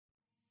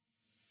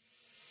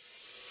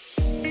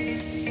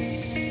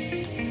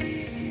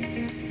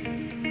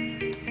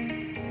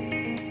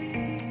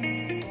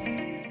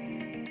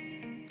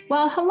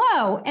Well,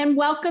 hello and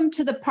welcome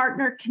to the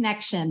Partner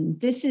Connection.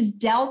 This is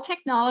Dell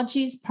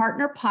Technologies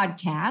Partner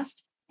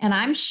Podcast, and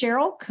I'm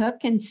Cheryl Cook.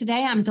 And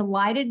today I'm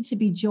delighted to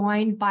be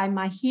joined by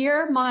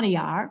Mihir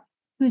Maniar,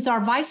 who's our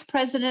Vice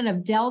President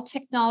of Dell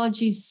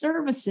Technologies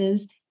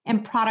Services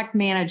and Product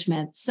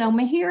Management. So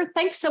Mihir,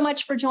 thanks so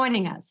much for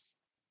joining us.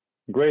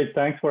 Great.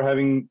 Thanks for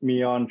having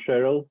me on,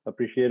 Cheryl.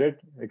 Appreciate it.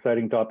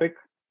 Exciting topic.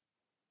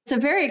 It's a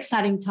very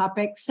exciting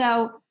topic.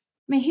 So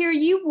Mihir,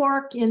 you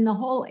work in the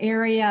whole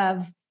area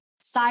of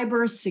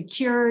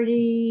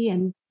cybersecurity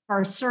and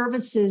our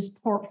services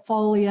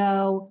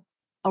portfolio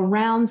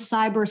around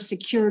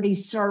cybersecurity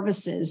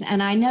services.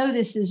 And I know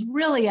this is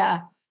really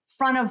a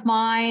front of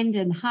mind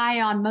and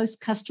high on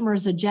most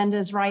customers'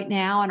 agendas right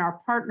now. And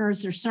our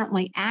partners are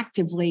certainly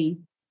actively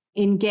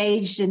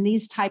engaged in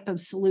these type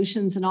of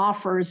solutions and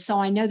offers.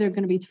 So I know they're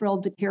going to be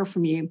thrilled to hear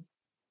from you.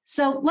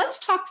 So let's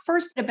talk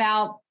first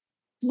about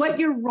what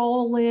your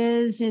role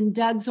is in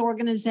Doug's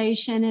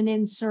organization and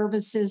in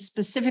services,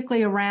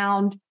 specifically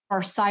around our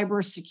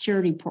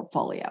cybersecurity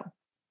portfolio.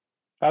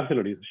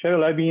 Absolutely.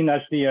 Cheryl, I've been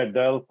actually at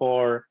Dell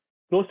for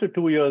close to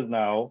 2 years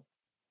now.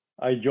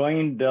 I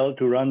joined Dell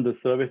to run the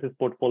services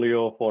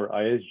portfolio for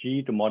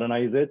ISG to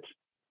modernize it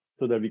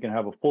so that we can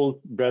have a full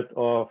breadth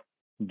of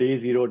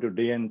day zero to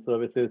day end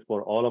services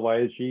for all of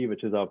ISG,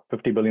 which is our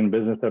 50 billion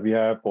business that we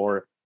have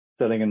for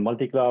selling in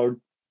multi-cloud,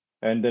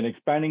 and then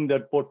expanding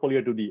that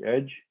portfolio to the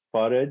edge,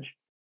 far edge,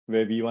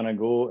 where we want to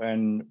go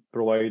and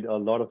provide a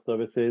lot of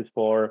services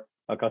for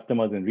our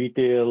customers in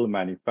retail,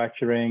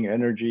 manufacturing,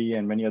 energy,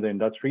 and many other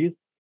industries.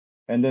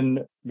 And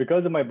then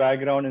because of my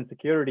background in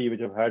security, which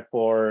I've had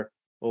for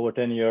over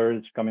 10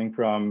 years, coming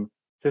from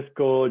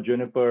Cisco,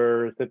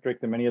 Juniper, Citrix,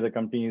 and many other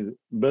companies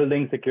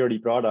building security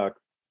products,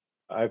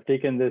 I've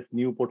taken this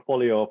new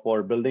portfolio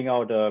for building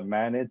out a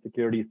managed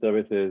security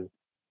services,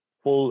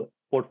 full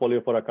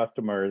portfolio for our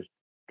customers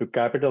to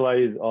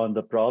capitalize on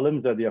the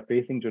problems that they are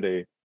facing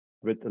today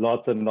with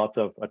lots and lots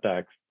of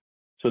attacks.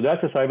 So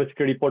that's a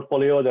cybersecurity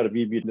portfolio that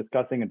we've been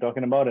discussing and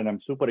talking about, and I'm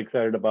super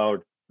excited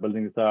about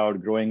building this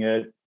out, growing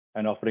it,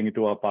 and offering it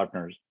to our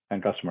partners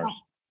and customers.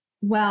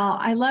 Well,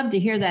 I love to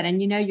hear that.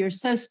 And you're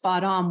so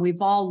spot on.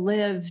 We've all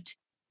lived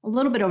a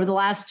little bit over the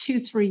last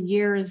 2-3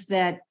 years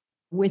that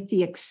with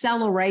the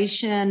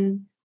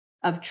acceleration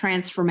of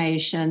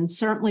transformation,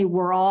 certainly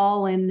we're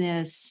all in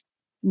this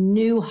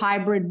new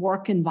hybrid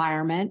work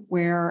environment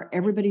where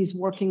everybody's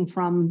working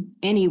from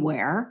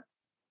anywhere.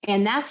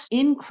 And that's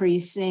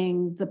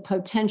increasing the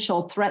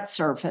potential threat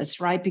surface,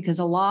 right? Because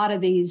a lot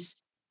of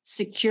these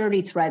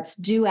security threats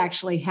do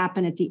actually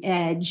happen at the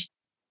edge.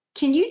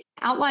 Can you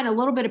outline a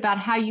little bit about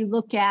how you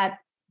look at,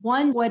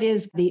 one, what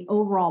is the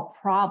overall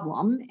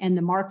problem and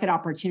the market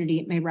opportunity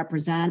it may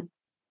represent,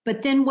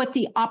 but then what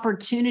the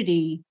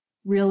opportunity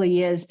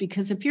really is?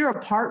 Because if you're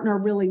a partner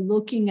really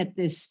looking at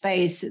this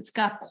space, it's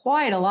got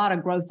quite a lot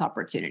of growth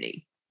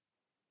opportunity.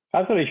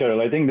 Absolutely,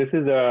 Cheryl. I think this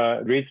is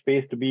a great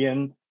space to be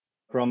in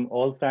from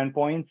all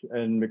standpoints,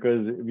 and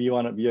because we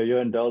are here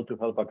in Dell to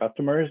help our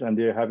customers, and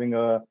they're having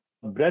a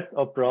breadth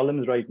of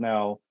problems right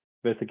now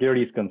where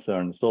security is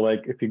concerned. So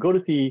like if you go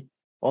to see,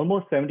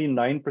 almost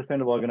 79%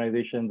 of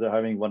organizations are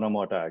having one or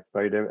more attacks,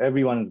 right?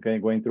 Everyone is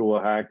going through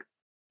a hack.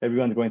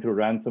 Everyone's going through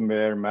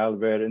ransomware,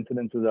 malware.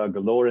 Incidences are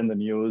galore in the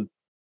news.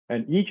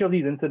 And each of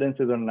these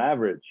incidences on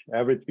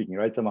average speaking,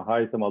 right? Some are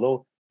high, some are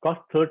low,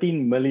 cost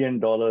 $13 million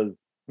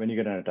when you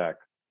get an attack.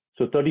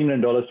 So $13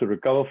 million to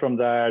recover from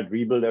that,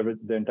 rebuild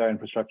the entire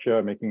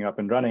infrastructure, making it up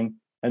and running.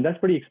 And that's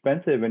pretty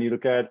expensive when you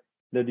look at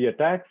that the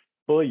attacks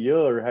per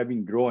year have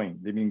been growing.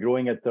 They've been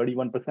growing at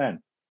 31%.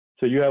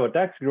 So you have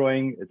attacks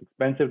growing, it's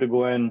expensive to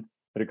go in,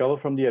 recover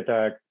from the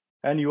attack,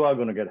 and you are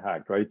going to get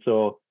hacked, right?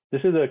 So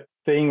this is a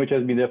saying which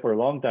has been there for a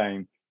long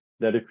time,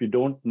 that if you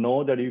don't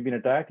know that you've been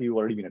attacked, you've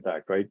already been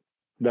attacked, right?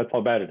 That's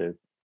how bad it is.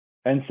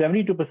 And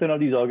 72% of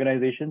these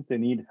organizations, they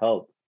need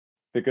help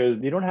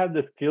because they don't have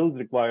the skills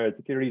required.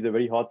 Security is a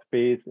very hot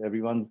space.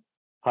 Everyone's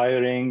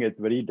hiring. It's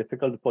very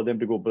difficult for them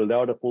to go build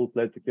out a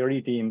full-fledged security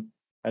team.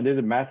 And there's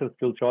a massive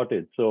skill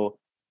shortage. So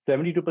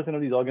 72% of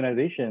these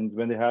organizations,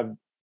 when they have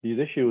these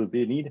issues,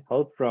 they need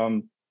help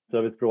from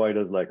service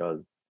providers like us.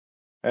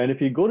 And if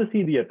you go to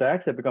see, the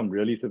attacks have become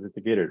really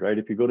sophisticated, right?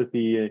 If you go to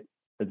see,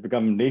 it's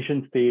become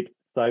nation state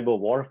cyber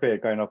warfare,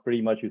 kind of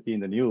pretty much you see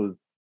in the news.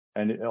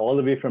 And all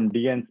the way from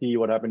DNC,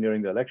 what happened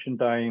during the election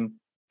time,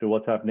 to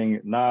what's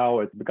happening now,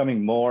 it's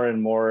becoming more and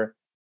more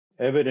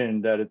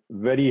evident that it's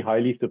very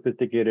highly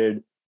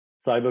sophisticated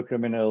cyber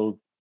criminals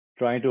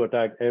trying to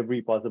attack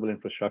every possible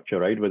infrastructure,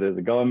 right? Whether it's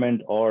the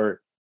government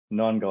or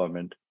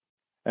non-government.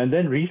 And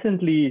then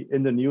recently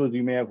in the news,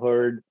 you may have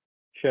heard,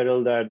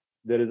 Cheryl, that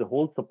there is a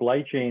whole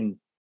supply chain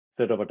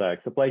set of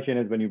attacks. Supply chain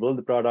is when you build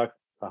the product,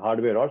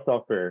 hardware or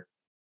software,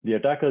 the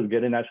attackers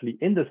get in actually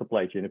in the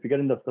supply chain. If you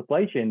get in the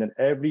supply chain, then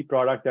every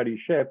product that you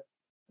ship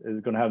is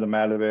going to have the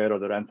malware or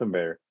the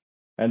ransomware.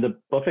 And the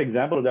perfect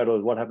example of that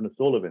was what happened to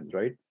SolarWinds,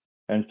 right?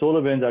 And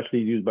SolarWinds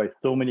actually is used by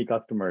so many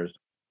customers.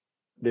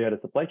 They had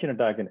a supply chain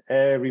attack and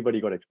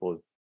everybody got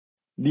exposed.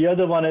 The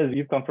other one is,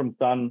 you've come from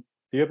Sun,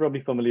 so you're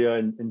probably familiar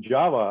in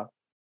Java.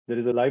 there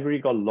is a library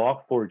called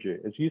Log4j.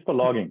 It's used for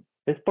logging.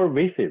 It's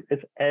pervasive.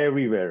 It's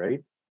everywhere, right?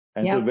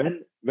 And so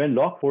when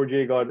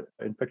Log4j got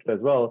infected as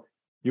well,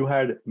 you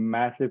had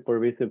massive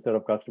pervasive set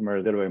of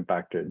customers that were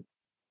impacted.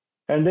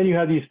 And then you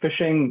have these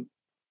phishing,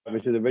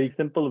 which is a very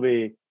simple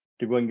way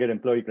to go and get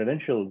employee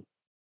credentials,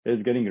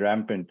 is getting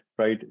rampant,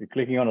 right?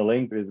 Clicking on a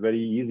link is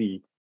very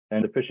easy,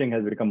 and the phishing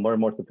has become more and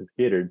more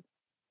sophisticated.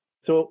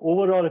 So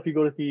overall, if you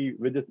go to see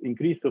with this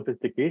increased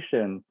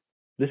sophistication,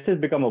 this has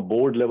become a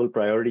board level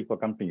priority for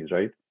companies,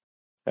 right?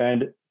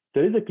 And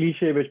there is a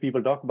cliche which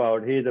people talk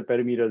about, hey, the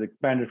perimeter is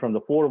expanded from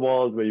the four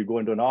walls where you go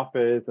into an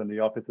office and the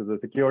office is a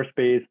secure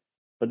space.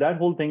 But that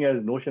whole thing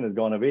as notion has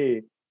gone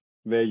away,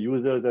 where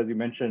users, as you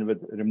mentioned, with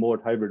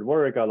remote hybrid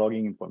work are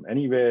logging in from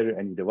anywhere,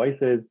 any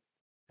devices,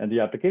 and the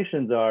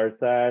applications are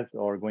SaaS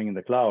or going in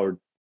the cloud.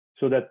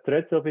 So that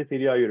threat surface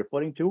area you're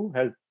referring to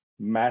has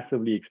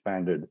massively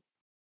expanded.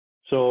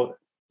 So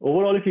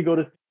overall, if you go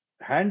to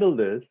handle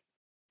this,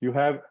 you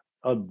have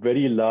a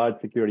very large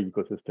security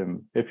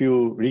ecosystem. If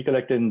you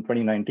recollect in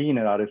 2019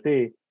 at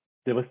RSA,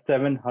 there were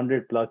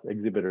 700 plus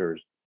exhibitors.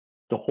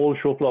 The whole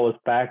show floor was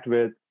packed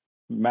with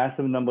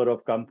massive number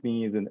of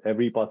companies in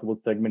every possible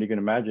segment you can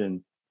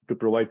imagine to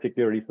provide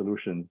security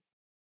solutions.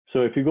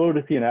 So if you go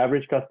to see an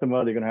average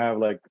customer, they're going to have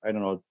like, I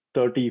don't know,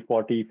 30,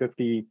 40,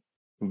 50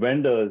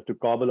 vendors to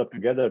cobble up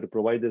together to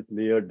provide this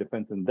layered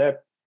defense in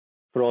depth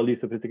for all these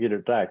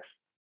sophisticated attacks.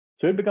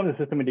 So it becomes a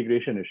system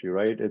integration issue,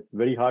 right? It's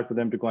very hard for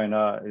them to kind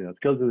of,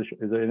 skills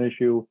is an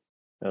issue,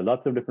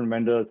 lots of different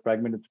vendors,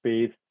 fragmented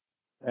space,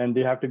 and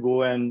they have to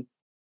go and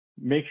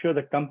make sure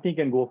the company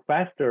can go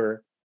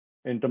faster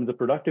in terms of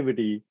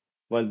productivity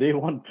while they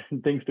want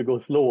things to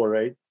go slower,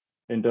 right?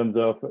 In terms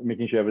of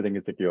making sure everything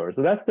is secure.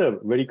 So that's a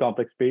very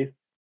complex space.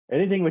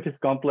 Anything which is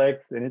complex,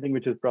 anything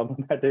which is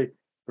problematic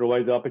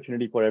provides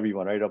opportunity for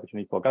everyone, right?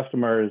 Opportunity for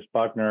customers,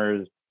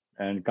 partners,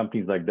 and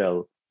companies like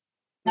Dell.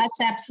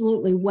 That's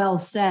absolutely well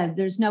said.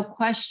 There's no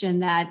question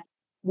that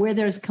where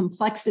there's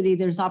complexity,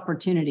 there's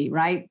opportunity,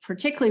 right?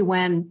 Particularly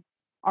when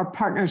our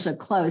partners are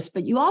close.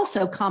 But you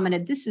also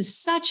commented this is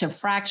such a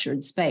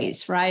fractured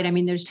space, right? I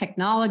mean, there's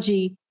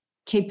technology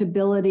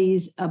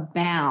capabilities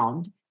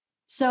abound.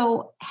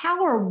 So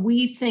how are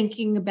we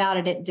thinking about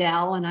it at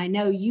Dell? And I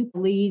know you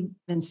lead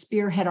and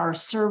spearhead our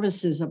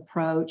services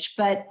approach,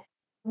 but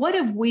what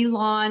have we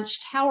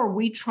launched? How are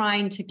we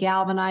trying to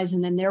galvanize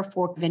and then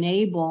therefore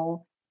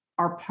enable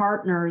our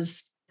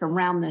partners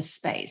around this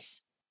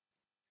space?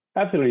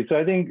 Absolutely. So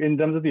I think in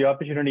terms of the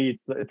opportunity,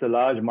 it's a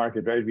large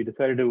market, right? We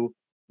decided to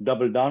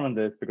double down on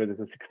this because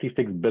it's a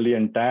 66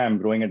 billion TAM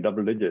growing at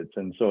double digits.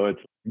 And so it's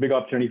a big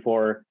opportunity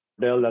for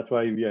Dell. That's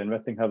why we are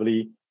investing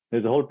heavily.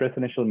 There's a whole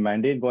presidential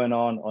mandate going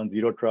on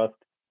zero trust.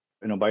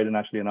 Biden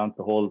actually announced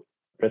the whole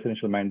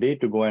presidential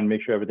mandate to go and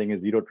make sure everything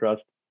is zero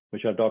trust,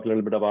 which I'll talk a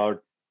little bit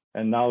about.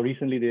 And now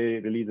recently they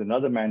released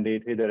another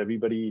mandate, hey, that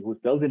everybody who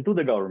sells into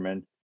the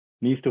government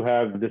needs to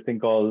have this thing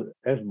called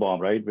SBOM,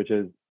 right? Which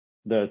is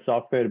the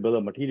software bill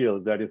of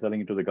materials that you're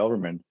selling into the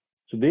government.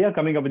 So they are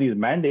coming up with these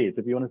mandates.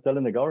 If you want to sell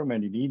in the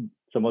government, you need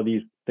some of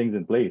these things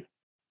in place.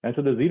 And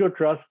so the zero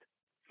trust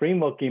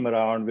framework came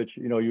around, which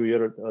you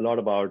hear a lot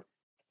about.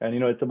 And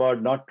it's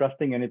about not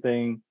trusting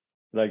anything,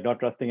 like not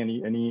trusting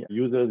any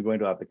users going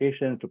to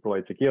applications to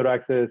provide secure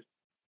access,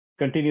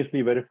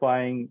 continuously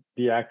verifying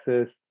the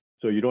access.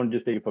 So you don't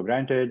just take it for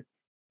granted.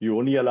 You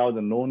only allow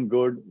the known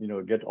good,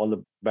 get all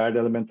the bad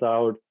elements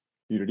out.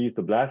 You reduce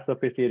the blast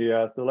surface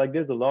area. So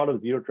there's a lot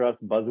of zero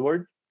trust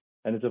buzzwords,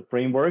 and it's a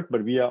framework,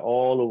 but we are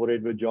all over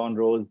it with John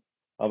Rose,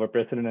 our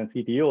president and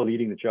CTO,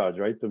 leading the charge,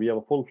 right? So we have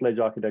a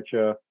full-fledged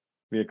architecture.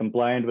 We are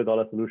compliant with all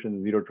our solutions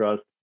in zero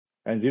trust.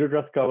 And zero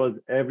trust covers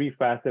every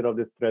facet of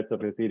this threat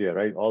surface area,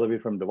 right? All the way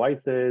from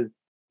devices,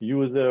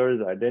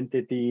 users,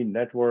 identity,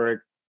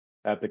 network,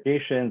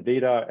 applications,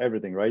 data,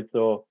 everything, right?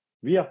 So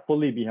we are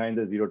fully behind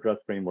the zero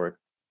trust framework.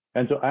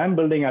 And so I'm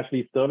building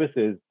actually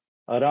services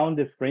around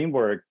this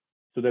framework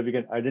so that we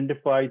can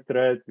identify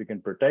threats, we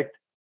can protect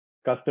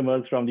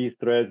customers from these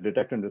threats,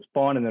 detect and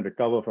respond, and then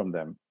recover from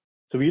them.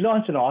 So we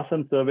launched an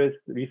awesome service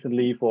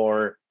recently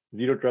for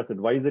Zero Trust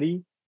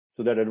Advisory.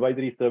 So that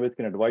advisory service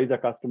can advise our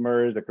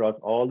customers across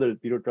all the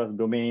zero trust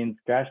domains,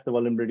 cache the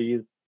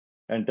vulnerabilities,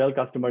 and tell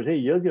customers, hey,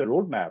 here's your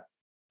roadmap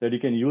that you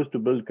can use to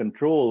build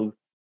controls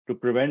to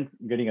prevent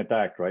getting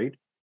attacked, right?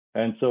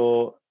 And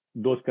so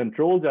those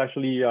controls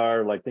actually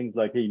are like things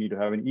like, hey, you need to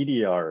have an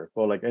EDR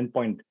for like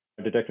endpoint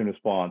detect and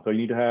response, or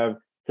you need to have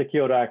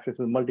secure access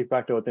with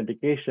multi-factor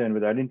authentication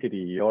with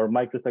identity or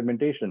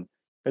microsegmentation.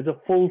 It's a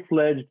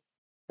full-fledged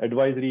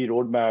advisory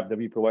roadmap that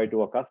we provide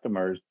to our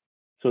customers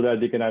so that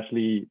they can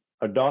actually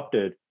adopt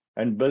it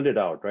and build it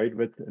out, right,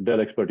 with Dell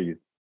expertise.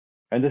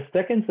 And the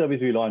second service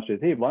we launched is,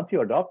 hey, once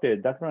you adopt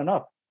it, that's not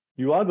enough.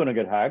 You are going to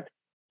get hacked.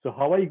 So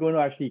how are you going to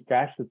actually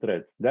catch the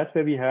threats? That's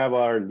where we have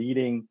our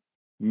leading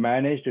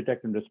managed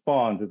detect and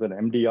response with an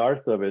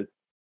MDR service,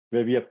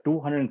 where we have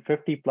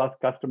 250 plus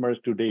customers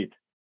to date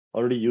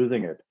already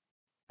using it.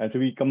 And so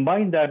we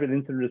combine that with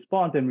incident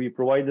response and we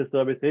provide the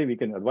service, hey, we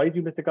can advise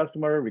you, Mr.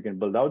 Customer, we can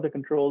build out the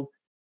controls,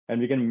 and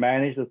we can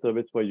manage the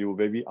service for you,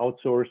 where we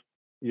outsource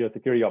your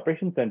security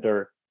operations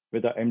center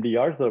with our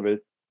MDR service.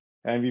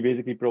 And we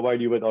basically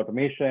provide you with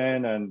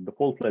automation and the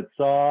full-fledged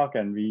SOC,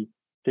 and we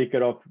take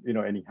care of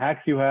any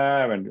hacks you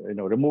have and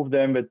remove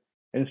them with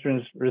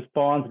incident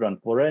response, run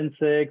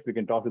forensics. We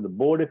can talk to the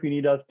board if you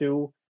need us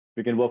to.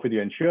 We can work with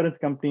your insurance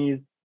companies.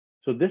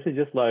 So this is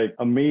just like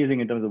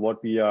amazing in terms of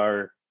what we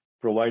are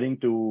providing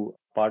to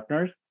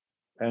partners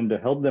and to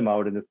help them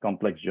out in this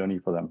complex journey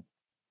for them.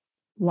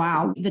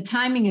 Wow. The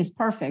timing is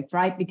perfect,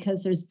 right?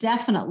 Because there's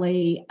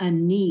definitely a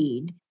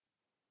need.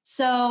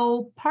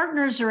 So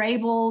partners are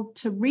able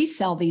to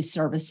resell these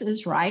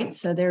services, right?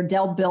 So they're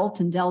Dell built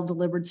and Dell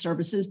delivered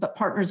services, but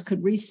partners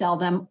could resell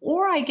them.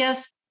 Or I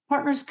guess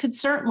partners could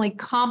certainly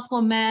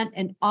complement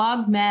and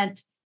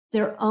augment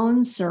their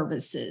own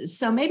services.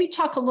 So maybe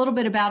talk a little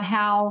bit about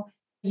how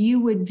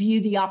you would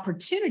view the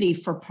opportunity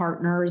for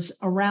partners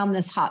around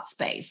this hot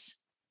space.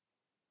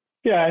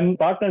 Yeah, and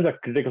partners are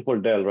critical for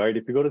Dell, right?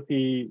 If you go to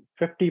see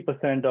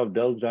 50% of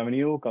Dell's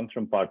revenue comes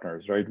from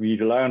partners, right? We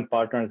rely on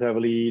partners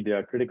heavily. They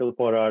are critical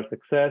for our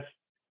success.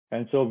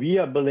 And so we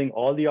are building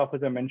all the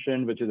offers I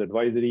mentioned, which is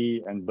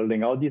advisory, and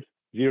building out these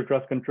zero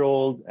trust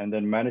controls, and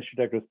then managed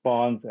detect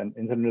response and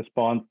incident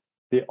response.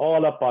 They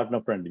all are partner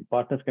friendly.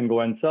 Partners can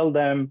go and sell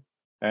them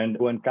and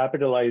go and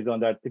capitalize on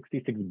that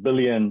 66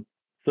 billion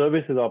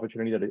services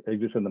opportunity that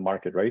exists in the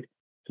market, right?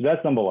 So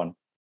that's number one.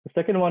 The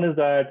second one is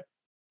that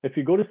if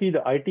you go to see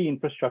the IT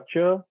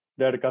infrastructure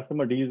that a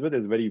customer deals with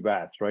is very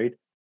vast, right?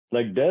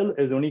 Like Dell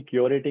is only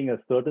curating a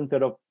certain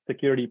set of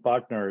security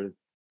partners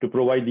to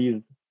provide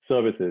these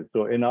services.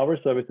 So in our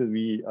services,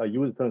 we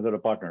use a certain set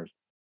of partners.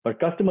 But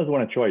customers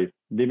want a choice.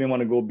 They may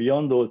want to go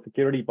beyond those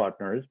security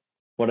partners,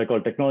 what I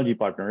call technology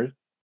partners,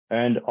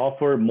 and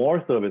offer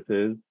more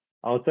services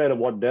outside of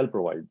what Dell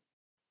provides.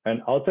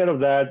 And outside of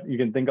that, you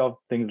can think of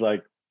things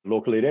like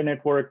local area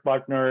network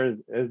partners,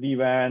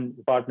 SD-WAN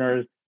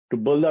partners, to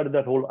build out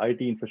that whole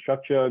IT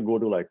infrastructure, go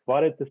to like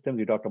FireEdge systems.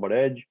 You talked about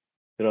Edge.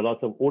 There are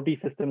lots of OT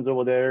systems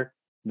over there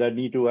that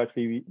need to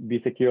actually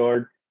be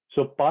secured.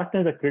 So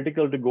partners are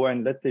critical to go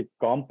and, let's say,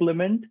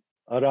 complement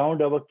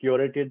around our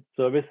curated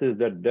services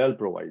that Dell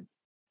provides.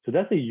 So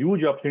that's a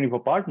huge opportunity for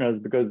partners,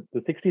 because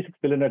the 66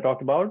 billion I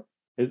talked about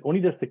is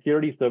only the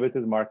security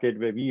services market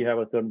where we have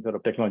a certain set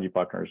of technology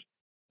partners.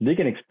 They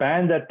can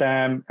expand that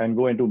TAM and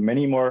go into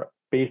many more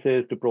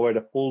spaces to provide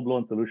a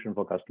full-blown solution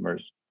for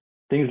customers.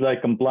 Things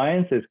like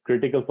compliance is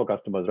critical for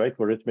customers, right?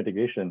 For risk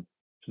mitigation.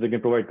 So they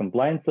can provide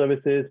compliance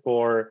services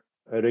for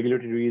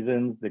regulatory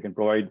reasons. They can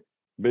provide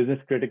business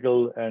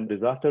critical and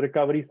disaster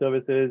recovery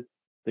services.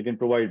 They can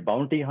provide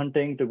bounty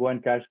hunting to go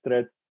and catch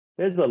threats.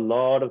 There's a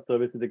lot of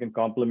services they can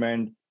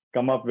complement,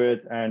 come up with,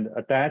 and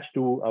attach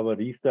to our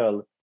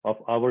resell of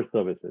our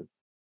services.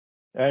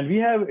 And we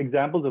have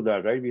examples of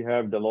that, right? We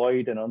have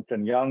Deloitte and Ernst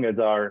 & Young as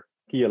our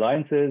key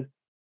alliances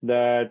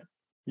that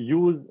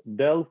use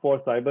Dell for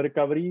cyber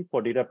recovery,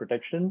 for data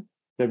protection,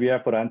 that we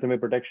have for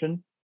ransomware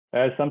protection,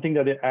 as something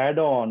that they add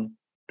on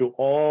to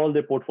all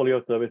the portfolio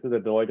of services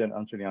that Deloitte and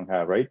Ernst & Young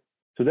have, right?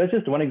 So that's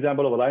just one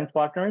example of alliance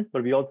partners,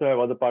 but we also have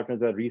other partners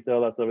that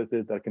resell our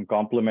services that can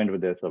complement with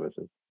their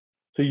services.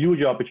 So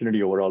huge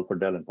opportunity overall for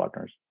Dell and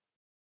partners.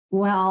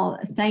 Well,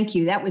 thank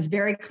you. That was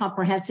very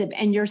comprehensive.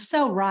 And you're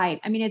so right.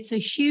 I mean, it's a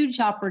huge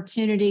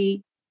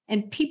opportunity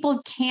and people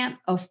can't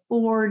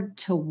afford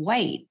to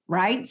wait,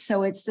 right?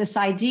 So it's this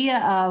idea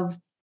of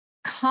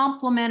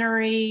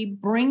complementary,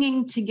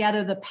 bringing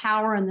together the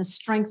power and the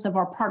strength of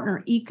our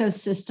partner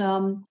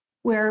ecosystem,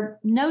 where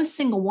no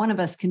single one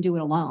of us can do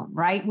it alone,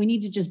 right? We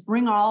need to just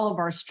bring all of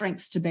our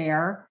strengths to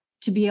bear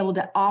to be able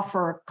to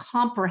offer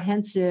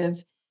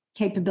comprehensive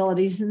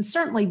capabilities. And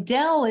certainly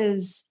Dell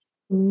is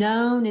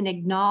known and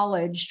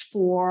acknowledged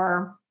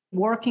for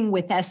working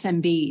with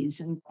SMBs.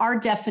 And our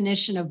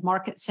definition of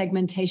market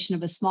segmentation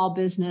of a small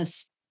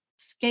business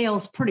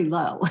scales pretty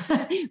low,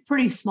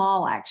 pretty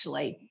small,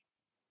 actually.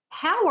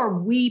 How are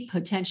we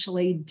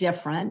potentially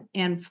different?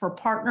 And for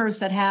partners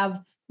that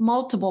have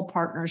multiple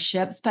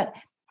partnerships, but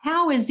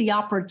how is the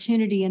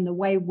opportunity and the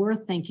way we're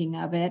thinking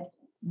of it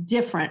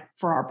different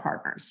for our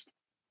partners?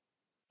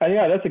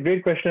 Yeah, that's a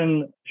great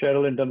question,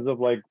 Cheryl, in terms of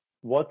like,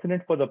 what's in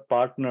it for the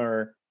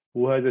partner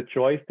who has a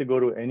choice to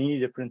go to any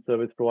different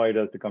service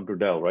providers to come to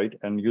Dell, right?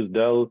 And use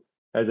Dell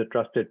as a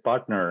trusted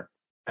partner.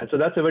 And so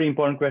that's a very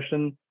important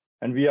question.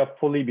 And we are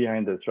fully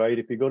behind this, right?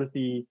 If you go to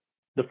see,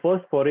 the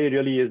first foray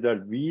really is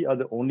that we are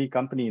the only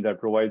company that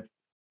provides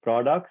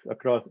products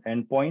across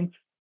endpoints,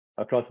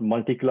 across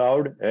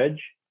multi-cloud,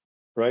 edge,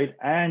 right?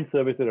 And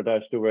services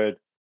attached to it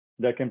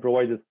that can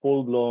provide this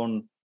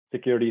full-blown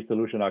security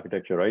solution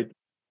architecture, right?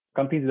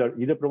 Companies that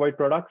either provide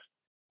products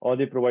or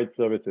they provide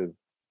services.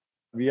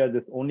 We are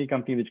this only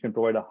company which can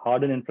provide a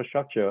hardened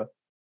infrastructure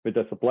with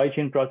the supply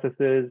chain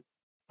processes,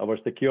 our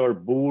secure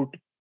boot,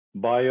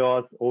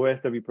 BIOS, OS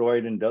that we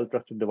provide in Dell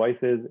Trusted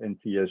Devices in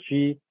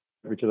CSG,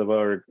 which is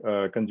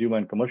our consumer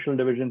and commercial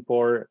division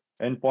for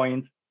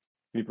endpoints.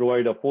 We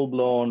provide a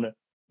full-blown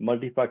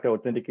multi-factor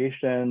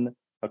authentication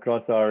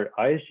across our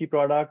ISG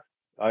products.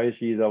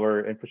 ISG is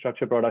our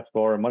infrastructure products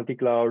for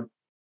multi-cloud.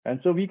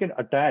 And so we can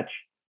attach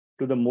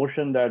to the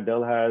motion that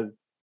Dell has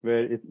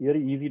where it's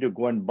very easy to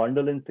go and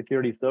bundle in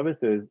security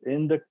services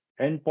in the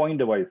endpoint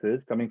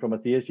devices coming from a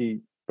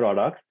CSG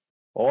products,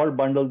 or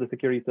bundle the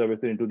security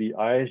services into the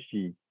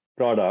ISG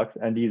products,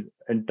 and these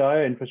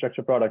entire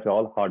infrastructure products are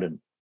all hardened.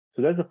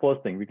 So that's the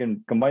first thing. We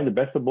can combine the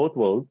best of both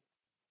worlds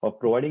of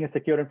providing a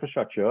secure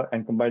infrastructure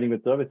and combining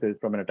with services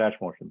from an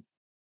attached motion.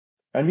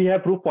 And we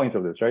have proof points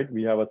of this, right?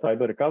 We have a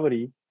cyber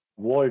recovery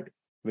vault,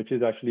 which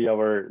is actually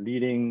our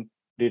leading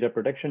data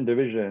protection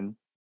division,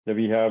 that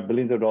we have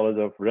billions of dollars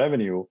of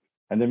revenue.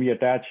 And then we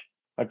attach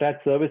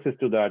services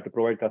to that to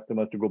provide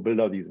customers to go build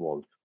out these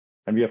vaults.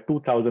 And we have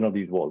 2,000 of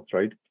these vaults,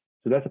 right?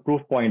 So that's a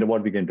proof point of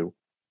what we can do.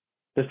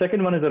 The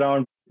second one is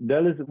around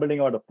Dell is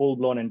building out a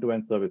full-blown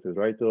end-to-end services,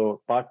 right?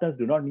 So partners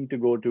do not need to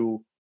go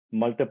to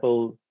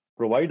multiple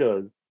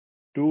providers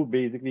to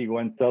basically go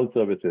and sell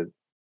services.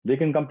 They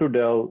can come to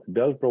Dell.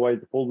 Dell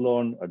provides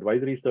full-blown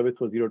advisory service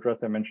for Zero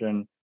Trust, I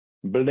mentioned,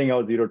 building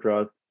out Zero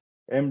Trust,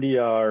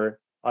 MDR,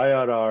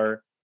 IRR,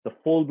 the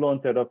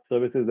full-blown set of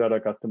services that our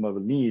customer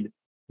will need.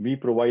 We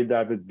provide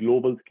that with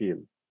global scale.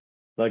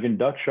 Like in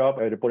Doug's shop,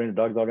 I report into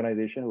Doug's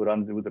organization, who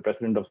runs with the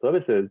president of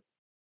services.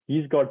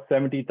 He's got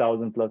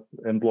 70,000 plus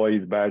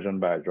employees badge on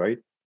badge, right?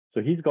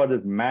 So he's got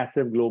this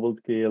massive global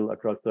scale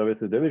across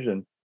services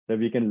division that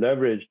we can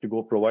leverage to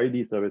go provide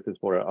these services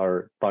for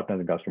our partners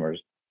and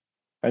customers.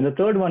 And the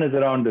third one is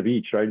around the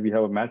reach, right? We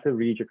have a massive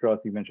reach across,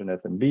 you mentioned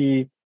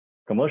SMB,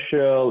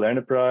 commercial,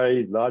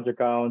 enterprise, large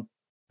accounts.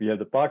 We have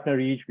the partner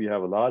reach. We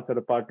have a large set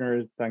of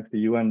partners, thanks to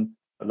you and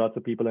lots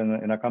of people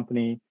in our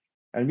company.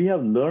 And we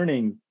have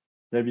learnings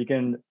that we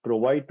can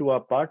provide to our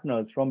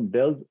partners from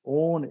Dell's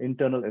own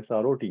internal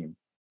SRO team,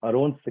 our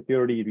own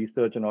security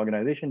research and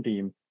organization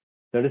team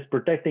that is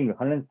protecting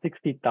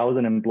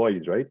 160,000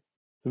 employees, right?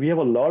 So we have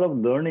a lot of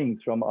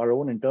learnings from our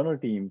own internal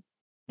team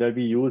that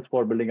we use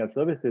for building our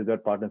services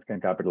that partners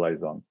can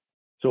capitalize on.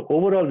 So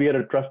overall, we are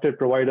a trusted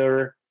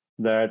provider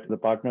that the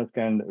partners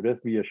can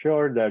rest be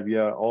assured that we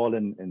are all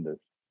in this.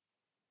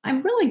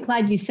 I'm really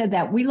glad you said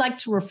that. We like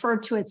to refer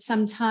to it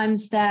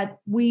sometimes that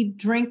we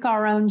drink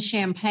our own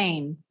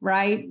champagne,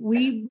 right?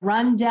 We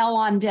run Dell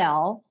on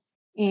Dell,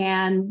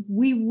 and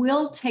we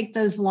will take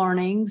those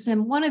learnings.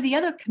 And one of the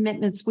other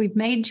commitments we've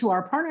made to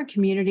our partner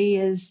community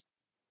is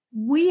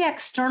we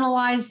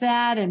externalize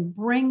that and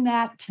bring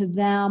that to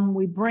them.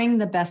 We bring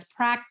the best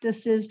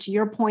practices, to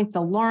your point,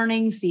 the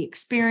learnings, the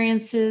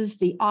experiences,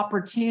 the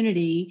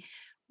opportunity.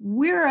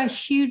 We're a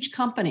huge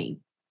company.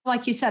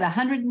 Like you said,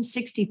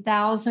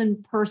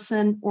 160,000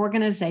 person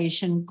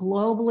organization,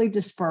 globally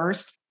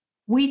dispersed.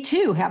 We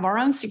too have our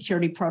own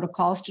security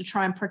protocols to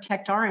try and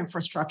protect our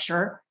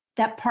infrastructure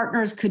that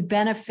partners could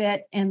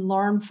benefit and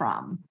learn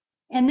from.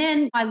 And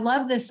then I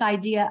love this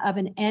idea of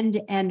an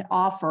end-to-end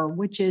offer,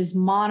 which is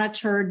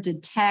monitor,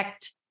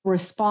 detect,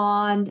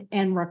 respond,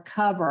 and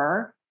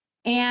recover.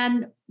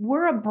 And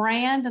we're a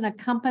brand and a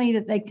company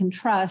that they can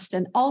trust.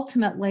 And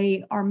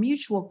ultimately, our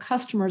mutual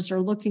customers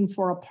are looking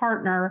for a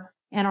partner,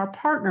 and our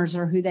partners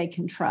are who they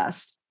can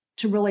trust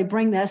to really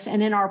bring this.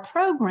 And in our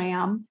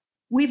program,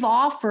 we've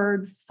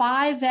offered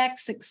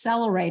 5x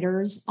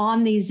accelerators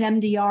on these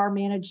MDR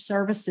managed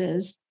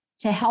services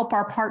to help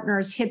our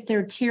partners hit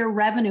their tier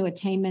revenue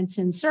attainments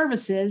in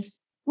services,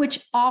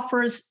 which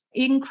offers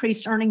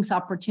increased earnings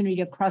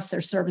opportunity across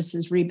their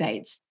services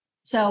rebates.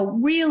 So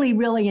really,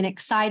 really an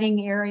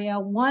exciting area,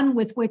 one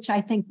with which I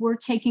think we're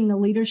taking the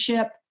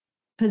leadership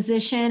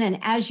position. And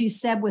as you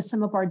said, with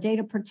some of our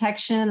data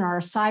protection, our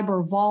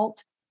cyber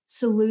vault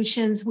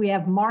solutions, we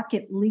have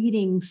market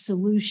leading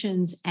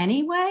solutions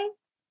anyway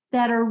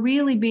that are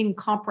really being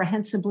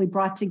comprehensively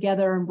brought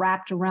together and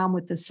wrapped around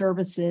with the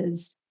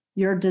services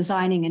you're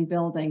designing and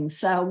building.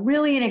 So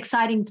really an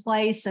exciting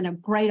place and a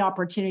great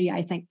opportunity,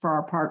 I think, for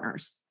our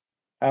partners.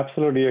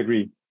 Absolutely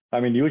agree. I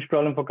mean, huge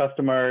problem for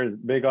customers,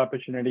 big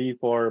opportunity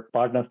for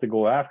partners to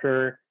go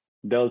after.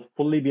 Dell's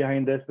fully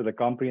behind this with a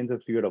comprehensive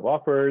suite of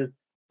offers.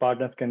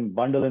 Partners can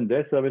bundle in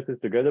their services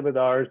together with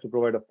ours to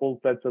provide a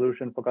full-fledged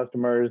solution for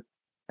customers.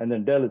 And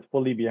then Dell is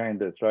fully behind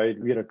this, right?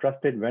 We are a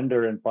trusted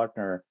vendor and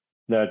partner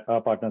that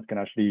our partners can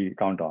actually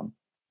count on.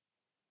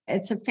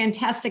 It's a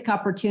fantastic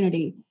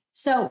opportunity.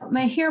 So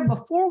Mihir,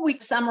 before we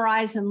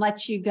summarize and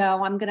let you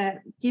go, I'm going to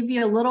give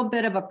you a little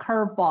bit of a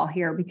curveball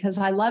here because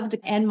I love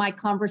to end my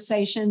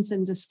conversations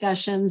and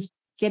discussions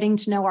getting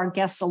to know our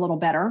guests a little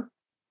better.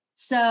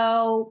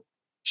 So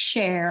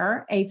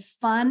share a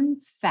fun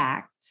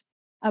fact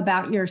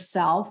about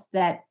yourself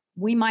that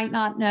we might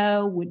not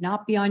know, would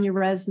not be on your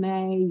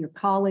resume, your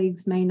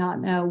colleagues may not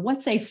know.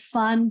 What's a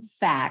fun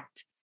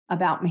fact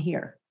about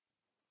Mihir?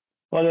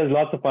 Well, there's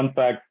lots of fun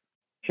facts,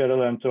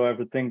 Cheryl, and so I have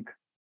to think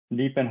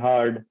deep and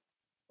hard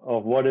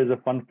of what is a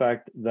fun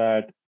fact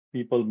that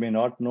people may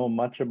not know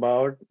much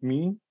about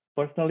me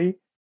personally.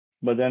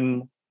 But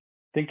then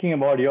thinking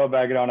about your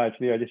background,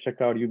 actually, I just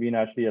checked out you've been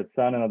actually at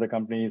Sun and other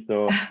companies.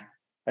 So,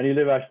 and you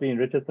live actually in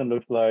Richardson,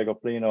 looks like, or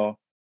Plano.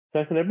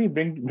 So I said, let me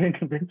bring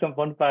some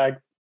fun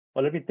facts,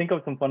 or let me think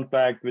of some fun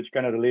facts which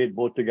kind of relate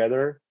both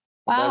together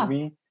about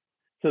me.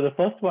 So the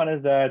first one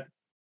is that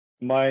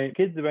my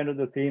kids went to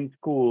the same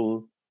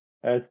school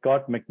as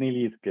Scott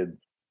McNeely's kids.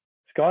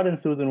 Scott and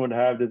Susan would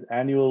have this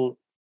annual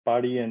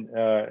party in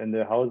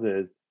their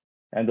houses.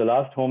 And the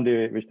last home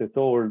which they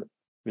sold,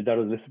 which that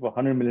was listed for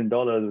 $100 million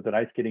with an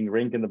ice skating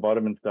rink in the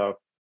bottom and stuff.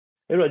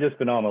 It was just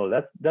phenomenal.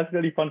 That's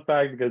really fun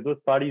fact because those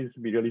parties used to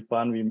be really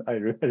fun. I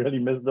really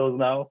miss those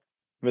now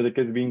with the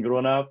kids being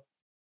grown up.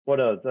 What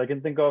else? I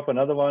can think of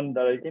another one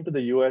that I came to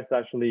the US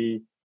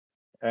actually,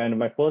 and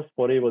my first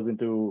foray was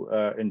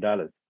in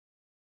Dallas.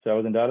 So I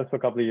was in Dallas for a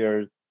couple of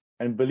years,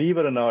 and believe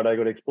it or not, I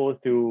got exposed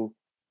to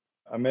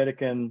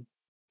American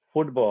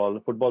football.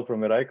 Football from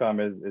where I come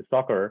is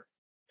soccer,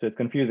 so it's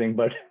confusing,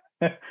 but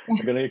I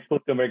got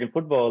exposed to American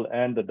football,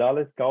 and the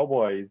Dallas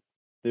Cowboys.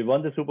 They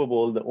won the Super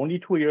Bowl the only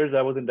 2 years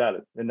I was in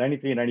Dallas, in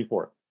 93 and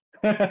 94.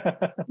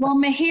 Well,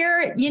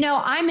 Mihir,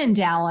 I'm in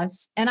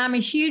Dallas and I'm a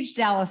huge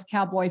Dallas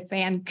Cowboy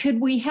fan. Could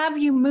we have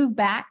you move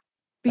back?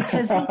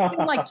 Because it's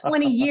been like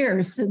 20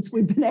 years since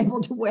we've been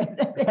able to win.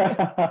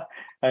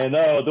 I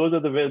know. Those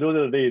are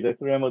the days. I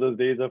still remember those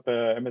days of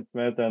Emmitt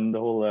Smith and the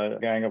whole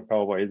gang of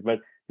Cowboys. But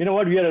you know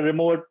what? We had a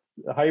remote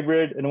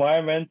hybrid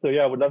environment. So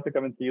yeah, I would love to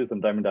come and see you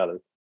sometime in Dallas.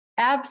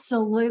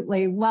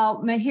 Absolutely.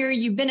 Well, Mihir,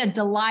 you've been a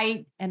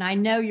delight, and I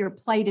know your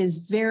plate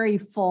is very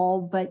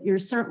full, but you're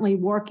certainly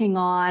working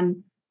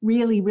on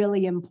really,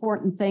 really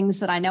important things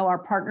that I know our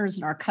partners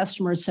and our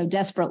customers so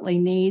desperately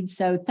need.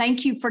 So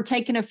thank you for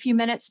taking a few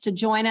minutes to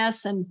join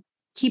us and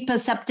keep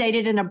us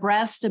updated and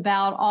abreast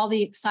about all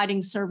the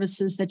exciting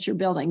services that you're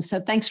building. So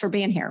thanks for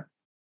being here.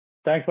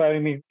 Thanks for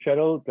having me,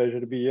 Cheryl. Pleasure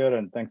to be here.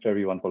 And thanks to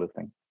everyone for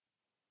listening.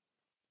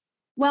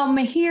 Well,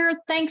 Mihir,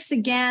 thanks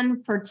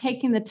again for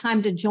taking the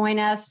time to join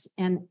us,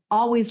 and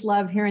always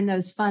love hearing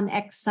those fun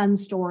ex-son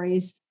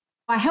stories.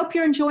 I hope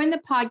you're enjoying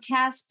the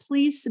podcast.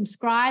 Please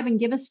subscribe and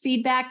give us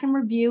feedback and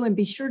review, and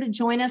be sure to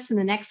join us in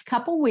the next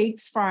couple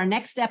weeks for our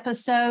next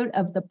episode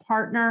of the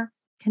Partner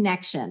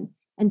Connection.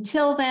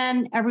 Until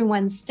then,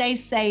 everyone stay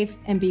safe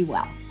and be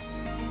well.